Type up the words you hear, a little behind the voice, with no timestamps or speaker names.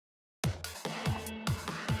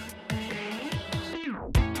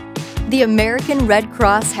The American Red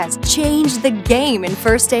Cross has changed the game in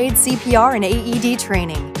first aid, CPR, and AED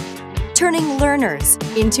training, turning learners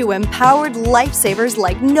into empowered lifesavers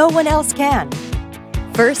like no one else can.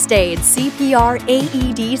 First Aid CPR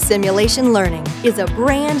AED simulation learning is a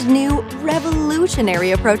brand new,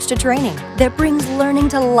 revolutionary approach to training that brings learning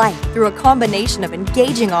to life through a combination of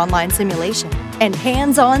engaging online simulation and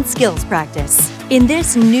hands-on skills practice. In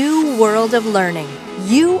this new world of learning,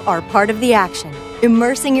 you are part of the action,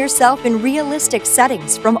 immersing yourself in realistic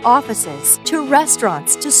settings from offices to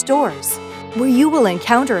restaurants to stores, where you will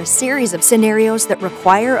encounter a series of scenarios that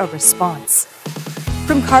require a response.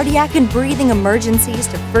 From cardiac and breathing emergencies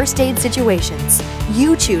to first aid situations,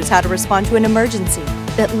 you choose how to respond to an emergency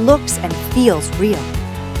that looks and feels real.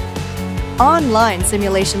 Online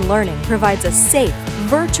simulation learning provides a safe,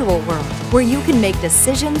 virtual world where you can make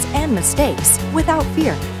decisions and mistakes without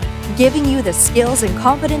fear, giving you the skills and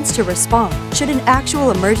confidence to respond should an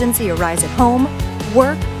actual emergency arise at home,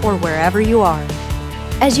 work, or wherever you are.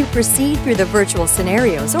 As you proceed through the virtual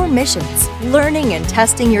scenarios or missions, learning and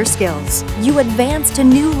testing your skills, you advance to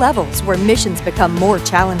new levels where missions become more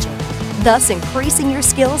challenging, thus increasing your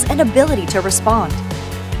skills and ability to respond.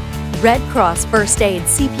 Red Cross First Aid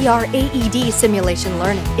CPR AED simulation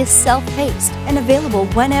learning is self-paced and available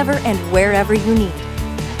whenever and wherever you need.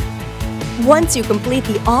 Once you complete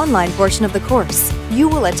the online portion of the course, you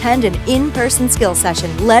will attend an in-person skill session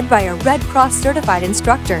led by a Red Cross certified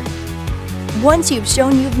instructor. Once you've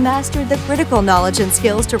shown you've mastered the critical knowledge and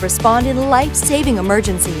skills to respond in life-saving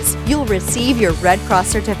emergencies, you'll receive your Red Cross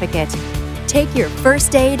certificate. Take your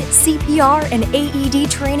first aid, CPR, and AED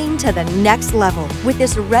training to the next level with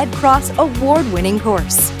this Red Cross award-winning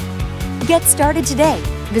course. Get started today.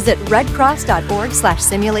 Visit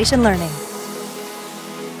redcross.org/simulationlearning.